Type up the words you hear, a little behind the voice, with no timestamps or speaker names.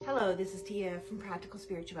Hello, this is Tia from Practical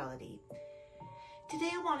Spirituality. Today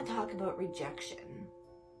I want to talk about rejection.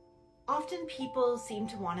 Often people seem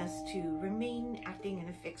to want us to remain acting in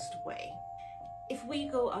a fixed way. If we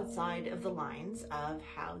go outside of the lines of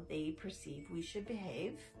how they perceive we should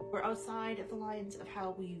behave, or outside of the lines of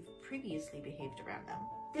how we've previously behaved around them,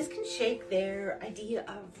 this can shake their idea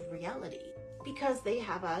of reality because they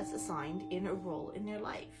have us assigned in a role in their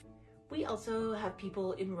life. We also have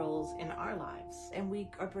people in roles in our lives, and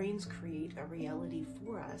our brains create a reality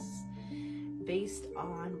for us based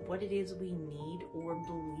on what it is we need or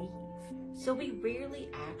believe. So we rarely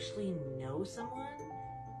actually know someone,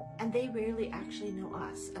 and they rarely actually know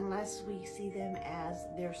us unless we see them as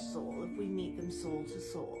their soul, if we meet them soul to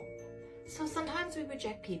soul. So sometimes we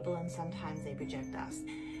reject people and sometimes they reject us.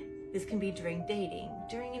 This can be during dating,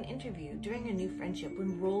 during an interview, during a new friendship,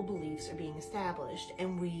 when role beliefs are being established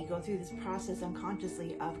and we go through this process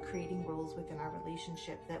unconsciously of creating roles within our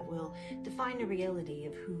relationship that will define the reality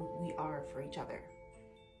of who we are for each other.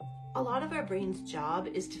 A lot of our brain's job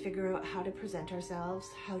is to figure out how to present ourselves,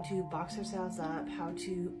 how to box ourselves up,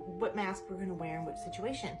 what mask we're going to wear in which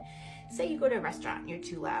situation. Say you go to a restaurant and you're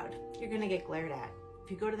too loud, you're going to get glared at. If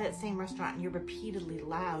you go to that same restaurant and you're repeatedly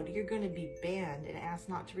loud, you're going to be banned and asked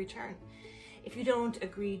not to return. If you don't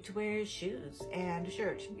agree to wear shoes and a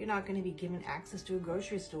shirt, you're not going to be given access to a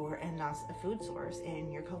grocery store and thus a food source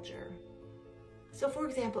in your culture. So for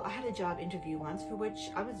example, I had a job interview once for which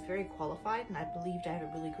I was very qualified and I believed I had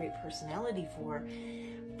a really great personality for,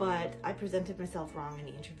 but I presented myself wrong in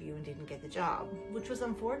the interview and didn't get the job, which was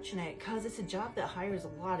unfortunate because it's a job that hires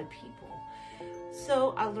a lot of people.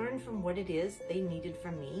 So I learned from what it is they needed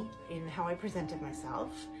from me in how I presented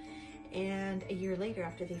myself. And a year later,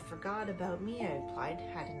 after they forgot about me, I applied,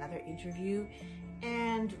 had another interview,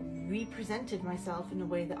 and represented myself in a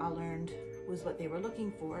way that I learned was what they were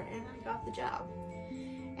looking for, and I got the job.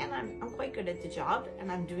 And I'm quite good at the job,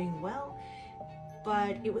 and I'm doing well,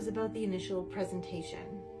 but it was about the initial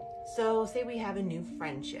presentation. So say we have a new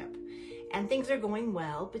friendship, and things are going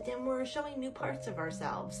well, but then we're showing new parts of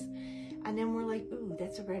ourselves. And then we're like, ooh,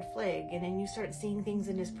 that's a red flag. And then you start seeing things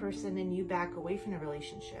in this person and you back away from the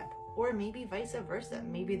relationship. Or maybe vice versa.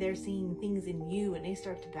 Maybe they're seeing things in you and they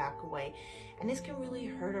start to back away. And this can really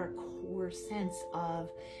hurt our core sense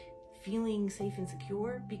of feeling safe and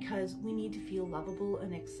secure, because we need to feel lovable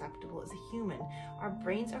and acceptable as a human. Our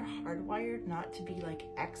brains are hardwired not to be like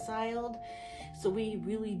exiled. So we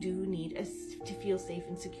really do need to feel safe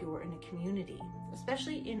and secure in a community,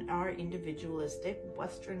 especially in our individualistic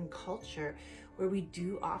Western culture where we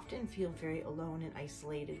do often feel very alone and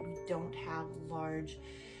isolated. We don't have large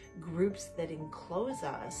groups that enclose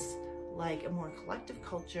us like a more collective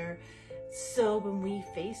culture. So when we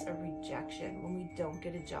face a rejection, when we don't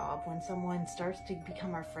get a job, when someone starts to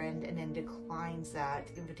become our friend and then declines that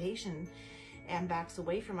invitation and backs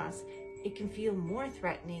away from us, it can feel more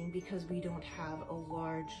threatening because we don't have a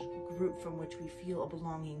large group from which we feel a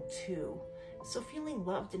belonging to. So feeling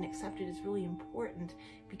loved and accepted is really important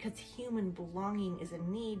because human belonging is a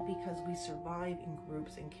need because we survive in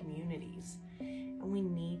groups and communities. And we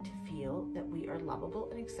need to feel that we are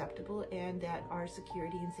lovable and acceptable and that our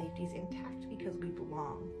security and safety is intact because we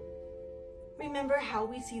belong. Remember how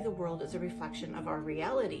we see the world as a reflection of our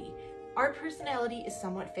reality. Our personality is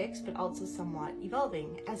somewhat fixed, but also somewhat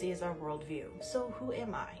evolving, as is our worldview. So who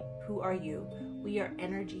am I? Who are you? We are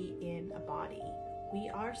energy in a body.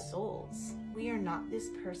 We are souls. We are not this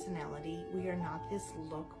personality. We are not this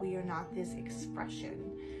look. We are not this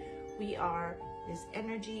expression. We are this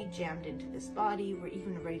energy jammed into this body. We're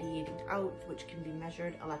even radiating out, which can be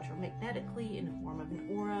measured electromagnetically in the form of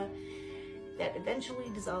an aura that eventually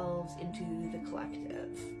dissolves into the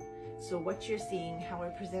collective. So what you're seeing, how I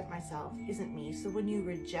present myself, isn't me. So when you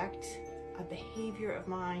reject a behavior of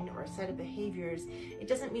mine or a set of behaviors, it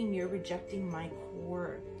doesn't mean you're rejecting my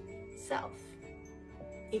core self.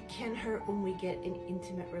 It can hurt when we get an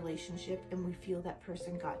intimate relationship and we feel that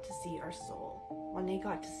person got to see our soul, when they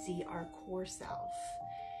got to see our core self.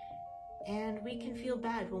 And we can feel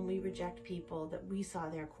bad when we reject people that we saw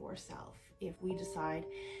their core self. If we decide,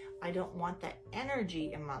 I don't want that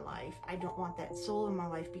energy in my life, I don't want that soul in my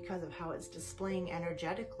life because of how it's displaying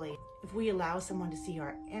energetically. If we allow someone to see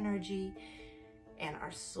our energy and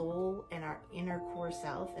our soul and our inner core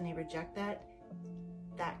self and they reject that,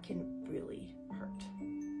 that can really hurt.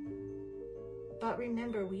 But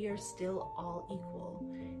remember, we are still all equal.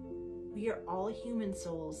 We are all human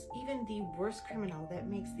souls. Even the worst criminal that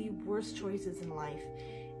makes the worst choices in life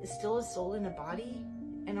is still a soul in a body,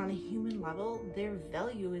 and on a human level, their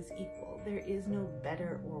value is equal. There is no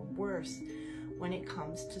better or worse when it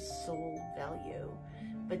comes to soul value.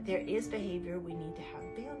 But there is behavior we need to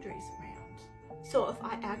have boundaries So if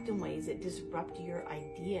I act in ways that disrupt your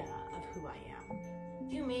idea of who I am,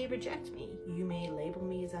 you may reject me. You may label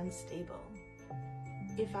me as unstable.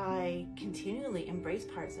 If I continually embrace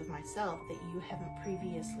parts of myself that you haven't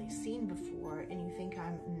previously seen before and you think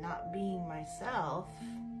I'm not being myself,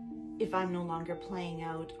 if I'm no longer playing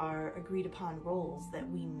out our agreed upon roles that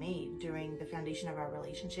we made during the foundation of our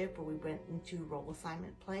relationship, where we went into role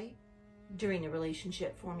assignment play, during the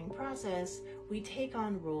relationship forming process, we take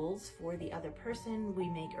on roles for the other person, we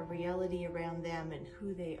make a reality around them and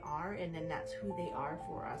who they are, and then that's who they are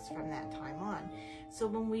for us from that time on. So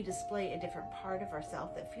when we display a different part of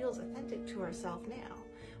ourselves that feels authentic to ourselves now,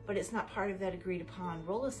 but it's not part of that agreed upon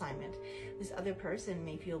role assignment, this other person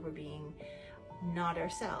may feel we're being not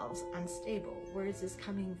ourselves, unstable. Where is this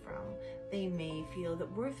coming from? They may feel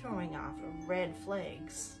that we're throwing off red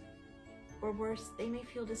flags. Or worse, they may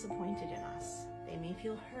feel disappointed in us. They may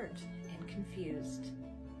feel hurt and confused.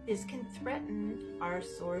 This can threaten our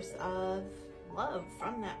source of love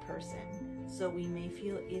from that person. So we may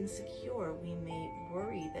feel insecure. We may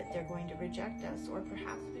worry that they're going to reject us, or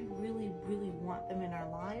perhaps we really, really want them in our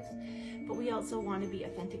lives, but we also want to be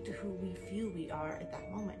authentic to who we feel we are at that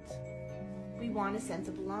moment. We want a sense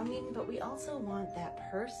of belonging, but we also want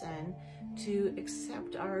that person to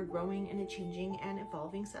accept our growing and a changing and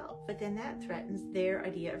evolving self. But then that threatens their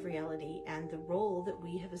idea of reality and the role that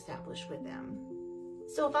we have established with them.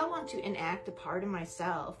 So if I want to enact a part of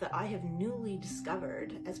myself that I have newly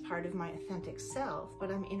discovered as part of my authentic self,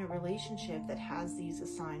 but I'm in a relationship that has these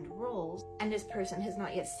assigned roles, and this person has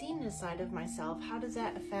not yet seen this side of myself, how does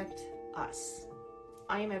that affect us?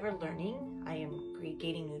 I am ever learning. I am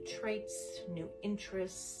gaining new traits, new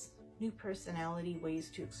interests, new personality, ways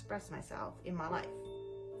to express myself in my life.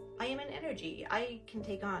 I am an energy. I can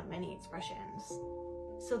take on many expressions.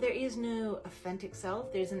 So there is no authentic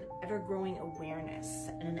self. There's an ever-growing awareness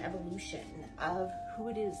and an evolution of who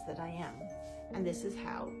it is that I am. And this is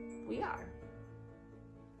how we are.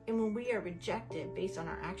 And when we are rejected based on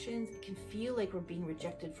our actions, it can feel like we're being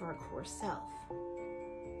rejected for our core self.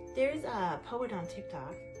 There's a poet on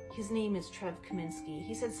TikTok, his name is Trev Kaminsky.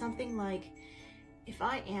 He said something like, if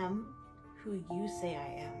I am who you say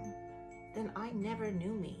I am, then I never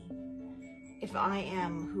knew me. If I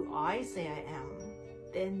am who I say I am,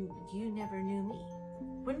 then you never knew me.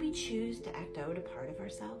 When we choose to act out a part of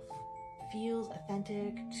ourselves, feels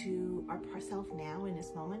authentic to our self now in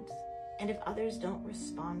this moment, and if others don't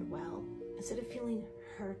respond well, instead of feeling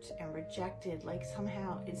hurt and rejected, like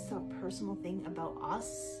somehow it's a personal thing about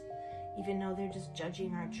us, even though they're just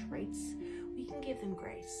judging our traits, we can give them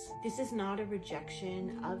grace. This is not a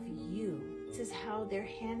rejection of you. This is how they're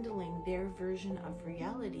handling their version of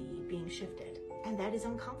reality being shifted. And that is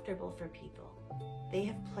uncomfortable for people. They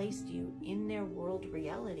have placed you in their world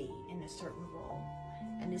reality in a certain role.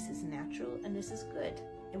 And this is natural and this is good.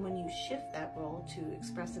 And when you shift that role to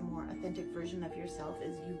express a more authentic version of yourself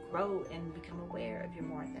as you grow and become aware of your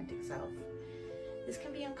more authentic self, this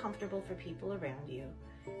can be uncomfortable for people around you.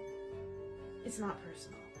 It's not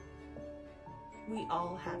personal. We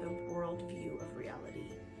all have a worldview of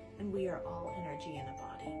reality, and we are all energy in a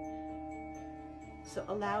body. So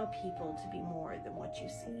allow people to be more than what you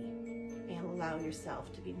see, and allow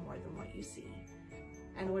yourself to be more than what you see.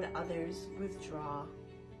 And when others withdraw,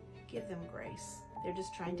 give them grace. They're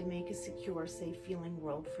just trying to make a secure, safe feeling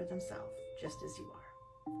world for themselves, just as you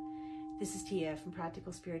are. This is Tia from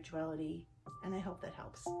Practical Spirituality, and I hope that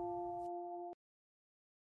helps.